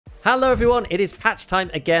Hello everyone, it is patch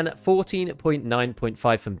time again,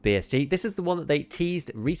 14.9.5 from BSG. This is the one that they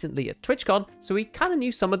teased recently at TwitchCon, so we kind of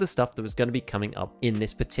knew some of the stuff that was going to be coming up in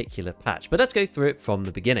this particular patch, but let's go through it from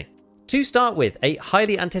the beginning. To start with, a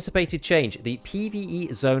highly anticipated change, the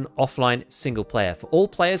PvE zone offline single player. For all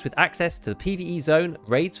players with access to the PvE zone,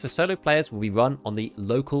 raids for solo players will be run on the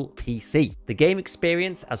local PC. The game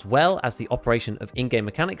experience, as well as the operation of in-game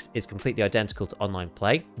mechanics, is completely identical to online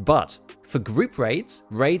play, but for group raids,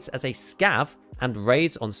 raids as a scav, and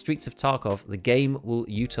raids on Streets of Tarkov, the game will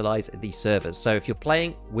utilize the servers. So if you're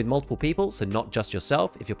playing with multiple people, so not just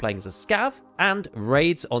yourself, if you're playing as a scav, and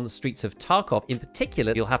raids on the Streets of Tarkov in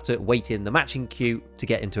particular, you'll have to wait in the matching queue to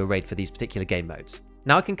get into a raid for these particular game modes.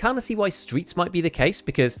 Now I can kind of see why Streets might be the case,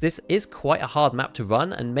 because this is quite a hard map to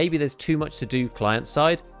run, and maybe there's too much to do client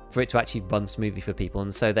side for it to actually run smoothly for people,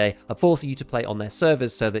 and so they are forcing you to play on their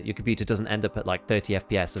servers so that your computer doesn't end up at like 30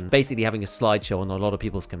 FPS and basically having a slideshow on a lot of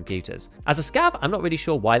people's computers. As a scav, I'm not really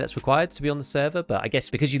sure why that's required to be on the server, but I guess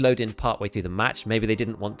because you load in partway through the match, maybe they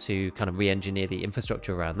didn't want to kind of re-engineer the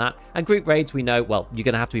infrastructure around that. And group raids, we know, well, you're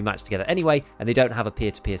going to have to be matched together anyway, and they don't have a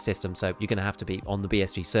peer-to-peer system, so you're going to have to be on the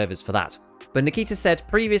BSG servers for that. But Nikita said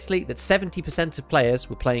previously that 70% of players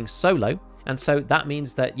were playing solo, and so that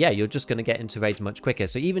means that, yeah, you're just going to get into raids much quicker.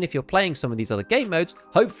 So even if you're playing some of these other game modes,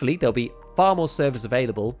 hopefully there'll be far more servers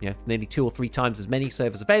available, nearly 2 or 3 times as many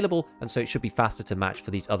servers available, and so it should be faster to match for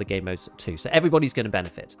these other game modes too. So everybody's going to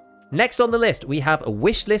benefit. Next on the list, we have a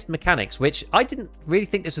wish list mechanics, which I didn't really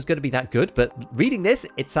think this was going to be that good, but reading this,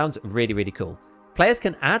 it sounds really, really cool. Players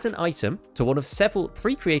can add an item to one of several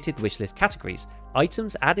pre-created wishlist categories.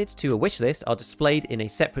 Items added to a wishlist are displayed in a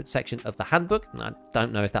separate section of the handbook. I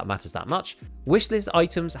don't know if that matters that much. Wishlist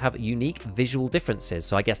items have unique visual differences,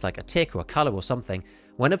 so I guess like a tick or a color or something.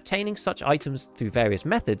 When obtaining such items through various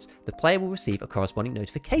methods, the player will receive a corresponding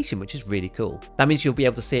notification, which is really cool. That means you'll be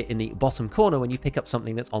able to see it in the bottom corner when you pick up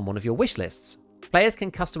something that's on one of your wish lists. Players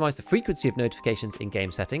can customize the frequency of notifications in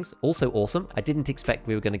game settings, also awesome. I didn't expect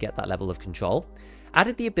we were going to get that level of control.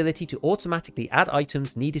 Added the ability to automatically add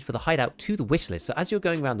items needed for the hideout to the wishlist. So as you're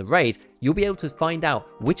going around the raid, you'll be able to find out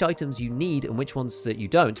which items you need and which ones that you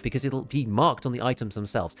don't, because it'll be marked on the items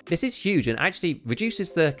themselves. This is huge and actually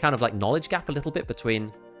reduces the kind of like knowledge gap a little bit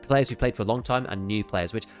between players who played for a long time and new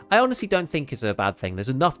players, which I honestly don't think is a bad thing. There's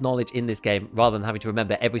enough knowledge in this game rather than having to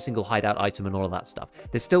remember every single hideout item and all of that stuff.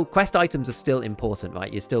 There's still, quest items are still important,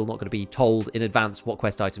 right? You're still not going to be told in advance what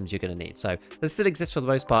quest items you're going to need. So this still exists for the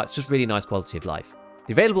most part. It's just really nice quality of life.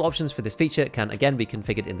 The available options for this feature can again be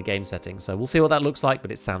configured in the game settings, so we'll see what that looks like,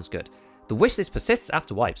 but it sounds good. The wishlist persists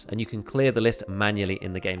after wipes, and you can clear the list manually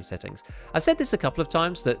in the game settings. I've said this a couple of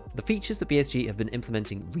times, that the features that BSG have been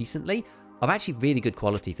implementing recently are actually really good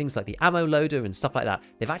quality. Things like the ammo loader and stuff like that,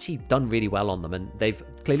 they've actually done really well on them, and they've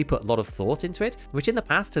clearly put a lot of thought into it, which in the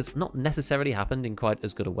past has not necessarily happened in quite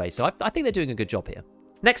as good a way. So I think they're doing a good job here.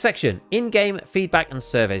 Next section, in-game feedback and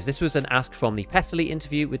surveys. This was an ask from the Pestily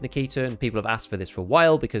interview with Nikita, and people have asked for this for a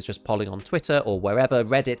while because just polling on Twitter or wherever,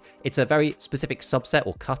 Reddit, it's a very specific subset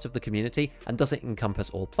or cut of the community and doesn't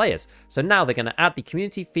encompass all players. So now they're going to add the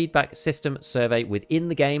community feedback system survey within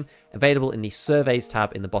the game, available in the surveys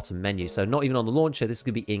tab in the bottom menu. So not even on the launcher, this is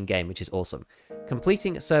going to be in-game, which is awesome.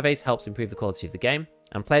 Completing surveys helps improve the quality of the game,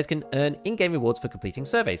 and players can earn in-game rewards for completing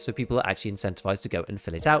surveys, so people are actually incentivized to go and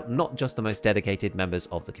fill it out, not just the most dedicated members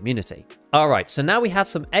of the community. Alright, so now we have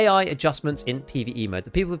some AI adjustments in PvE mode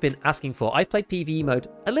that people have been asking for. I played PvE mode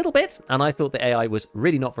a little bit, and I thought the AI was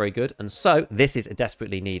really not very good, and so this is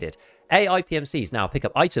desperately needed. AI PMCs now pick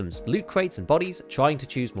up items, loot crates and bodies, trying to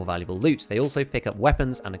choose more valuable loot. They also pick up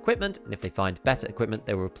weapons and equipment, and if they find better equipment,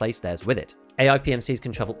 they will replace theirs with it. AI PMCs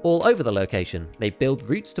can travel all over the location. They build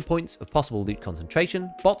routes to points of possible loot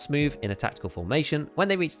concentration. Bots move in a tactical formation. When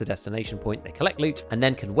they reach the destination point, they collect loot, and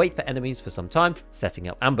then can wait for enemies for some time, setting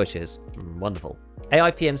up ambushes. Wonderful.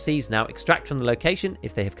 AI PMCs now extract from the location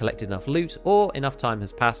if they have collected enough loot or enough time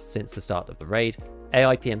has passed since the start of the raid.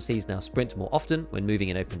 AI PMCs now sprint more often when moving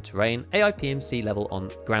in open terrain. AI PMC level on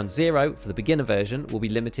ground 0 for the beginner version will be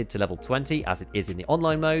limited to level 20 as it is in the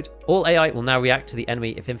online mode. All AI will now react to the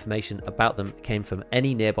enemy if information about them came from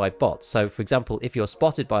any nearby bot. So for example, if you're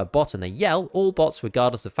spotted by a bot and they yell, all bots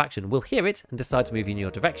regardless of faction will hear it and decide to move in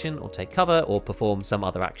your direction or take cover or perform some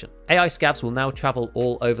other action. AI scavs will now travel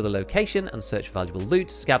all over the location and search for valuable loot.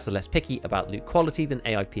 Scavs are less picky about loot quality than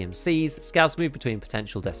AI PMCs. Scavs move between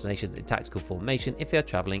potential destinations in tactical formation if they are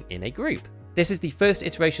traveling in a group. This is the first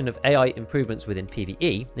iteration of AI improvements within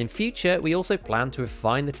PvE. In future, we also plan to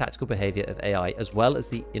refine the tactical behavior of AI as well as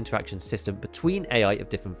the interaction system between AI of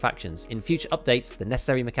different factions. In future updates, the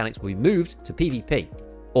necessary mechanics will be moved to PvP.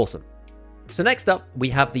 Awesome. So next up, we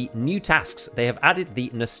have the new tasks. They have added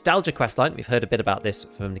the Nostalgia questline. We've heard a bit about this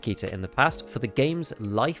from Nikita in the past for the game's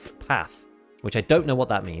life path, which I don't know what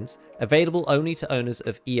that means. Available only to owners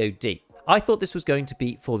of EOD. I thought this was going to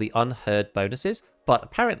be for the Unheard bonuses, but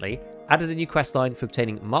apparently added a new questline for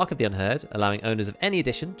obtaining Mark of the Unheard, allowing owners of any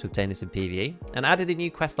edition to obtain this in PvE, and added a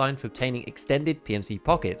new questline for obtaining extended PMC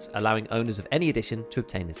pockets, allowing owners of any edition to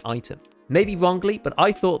obtain this item. Maybe wrongly, but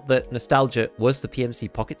I thought that Nostalgia was the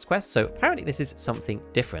PMC Pockets quest, so apparently this is something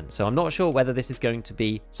different. So I'm not sure whether this is going to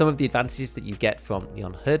be some of the advantages that you get from the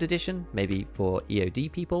Unheard edition, maybe for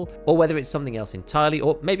EOD people, or whether it's something else entirely,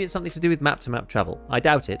 or maybe it's something to do with map-to-map travel. I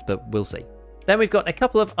doubt it, but we'll see. Then we've got a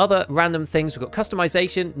couple of other random things. We've got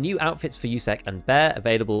customization, new outfits for USEC and Bear,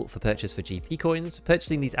 available for purchase for GP coins.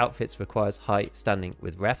 Purchasing these outfits requires high standing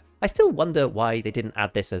with Ref. I still wonder why they didn't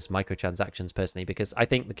add this as microtransactions personally, because I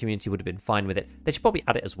think the community would have been fine with it. They should probably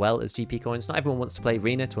add it as well as GP coins. Not everyone wants to play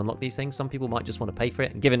Arena to unlock these things. Some people might just want to pay for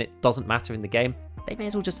it, and given it doesn't matter in the game, they may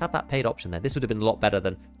as well just have that paid option there. This would have been a lot better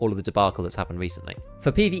than all of the debacle that's happened recently.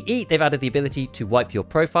 For PvE, they've added the ability to wipe your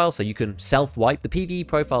profile, so you can self-wipe. The PvE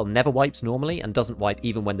profile never wipes normally and doesn't wipe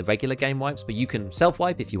even when the regular game wipes, but you can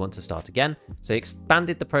self-wipe if you want to start again. So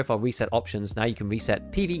expanded the profile reset options. Now you can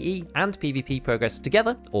reset PvE and PvP progress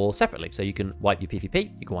together or separately. So you can wipe your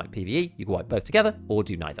PvP, you can wipe PvE, you can wipe both together, or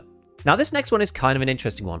do neither. Now this next one is kind of an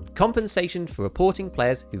interesting one. Compensation for reporting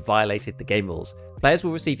players who violated the game rules. Players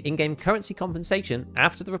will receive in-game currency compensation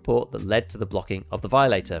after the report that led to the blocking of the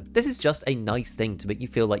violator. This is just a nice thing to make you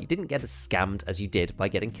feel like you didn't get as scammed as you did by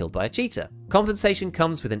getting killed by a cheater. Compensation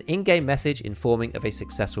comes with an in-game message informing of a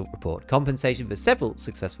successful report. Compensation for several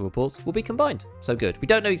successful reports will be combined. So good. We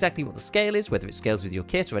don't know exactly what the scale is, whether it scales with your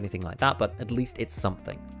kit or anything like that, but at least it's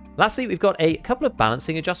something. Lastly, we've got a couple of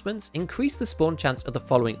balancing adjustments. Increase the spawn chance of the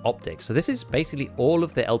following optics. So this is basically all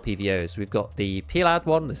of the LPVOs. We've got the Pilad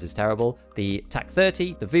one, this is terrible, the TAC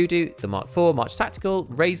 30, the Voodoo, the Mark IV, March Tactical,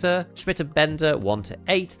 Razor, Schmitter Bender 1 to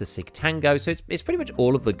 8, the Sig Tango. So it's pretty much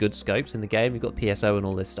all of the good scopes in the game. We've got PSO and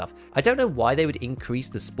all this stuff. I don't know why they would increase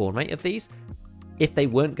the spawn rate of these if they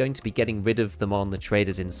weren't going to be getting rid of them on the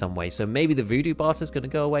traders in some way. So maybe the Voodoo barter is going to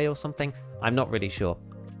go away or something. I'm not really sure.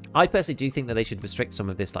 I personally do think that they should restrict some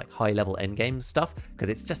of this like high-level endgame stuff, because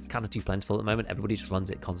it's just kind of too plentiful at the moment. Everybody just runs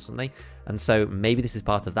it constantly. And so maybe this is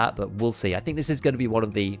part of that, but we'll see. I think this is going to be one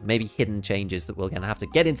of the maybe hidden changes that we're going to have to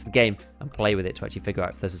get into the game and play with it to actually figure out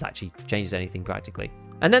if this has actually changed anything practically.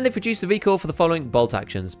 And then they've reduced the recoil for the following bolt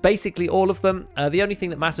actions. Basically all of them. The only thing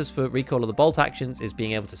that matters for recoil of the bolt actions is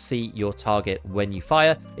being able to see your target when you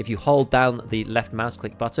fire. If you hold down the left mouse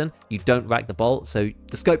click button, you don't rack the bolt. So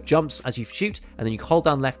the scope jumps as you shoot, and then you hold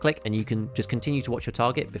down left click and you can just continue to watch your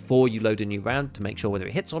target before you load a new round to make sure whether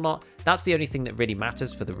it hits or not. That's the only thing that really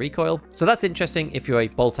matters for the recoil. So that's interesting if you're a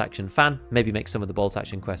bolt action fan. Maybe make some of the bolt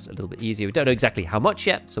action quests a little bit easier. We don't know exactly how much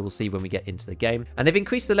yet, so we'll see when we get into the game. And they've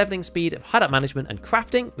increased the leveling speed of hideout management and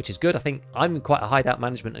crafting, which is good. I think I'm quite a hideout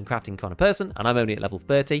management and crafting kind of person, and I'm only at level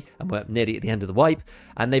 30, and we're nearly at the end of the wipe.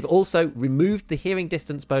 And they've also removed the hearing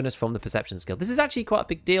distance bonus from the perception skill. This is actually quite a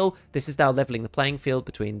big deal. This is now leveling the playing field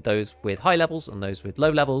between those with high levels and those with low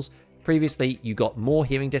levels. Previously, you got more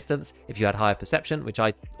hearing distance if you had higher perception, which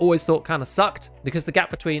I always thought kind of sucked, because the gap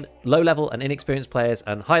between low-level and inexperienced players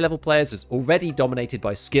and high-level players is already dominated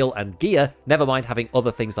by skill and gear, never mind having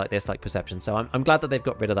other things like this, like perception. So I'm glad that they've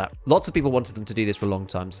got rid of that. Lots of people wanted them to do this for a long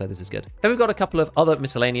time, so this is good. Then we've got a couple of other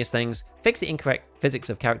miscellaneous things. Fix the incorrect physics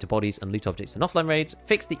of character bodies and loot objects in offline raids.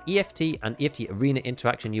 Fix the EFT and EFT Arena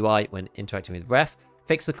interaction UI when interacting with ref.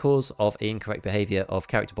 Fix the cause of incorrect behavior of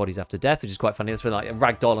character bodies after death, which is quite funny. That's been like a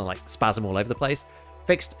ragdoll and like spasm all over the place.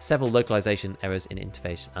 Fixed several localization errors in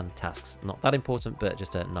interface and tasks. Not that important, but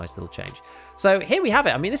just a nice little change. So here we have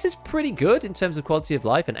it. I mean, this is pretty good in terms of quality of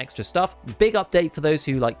life and extra stuff. Big update for those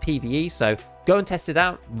who like PvE. So go and test it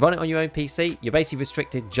out. Run it on your own PC. You're basically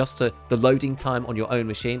restricted just to the loading time on your own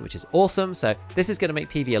machine, which is awesome. So this is going to make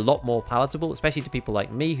PvE a lot more palatable, especially to people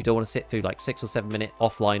like me who don't want to sit through like 6 or 7 minute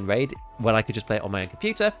offline raid when I could just play it on my own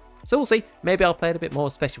computer. So we'll see. Maybe I'll play it a bit more,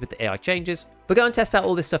 especially with the AI changes. But go and test out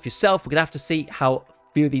all this stuff yourself. We're going to have to see how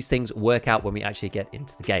few of these things work out when we actually get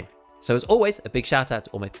into the game. So as always, a big shout out to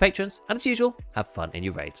all my patrons. And as usual, have fun in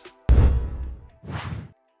your raids.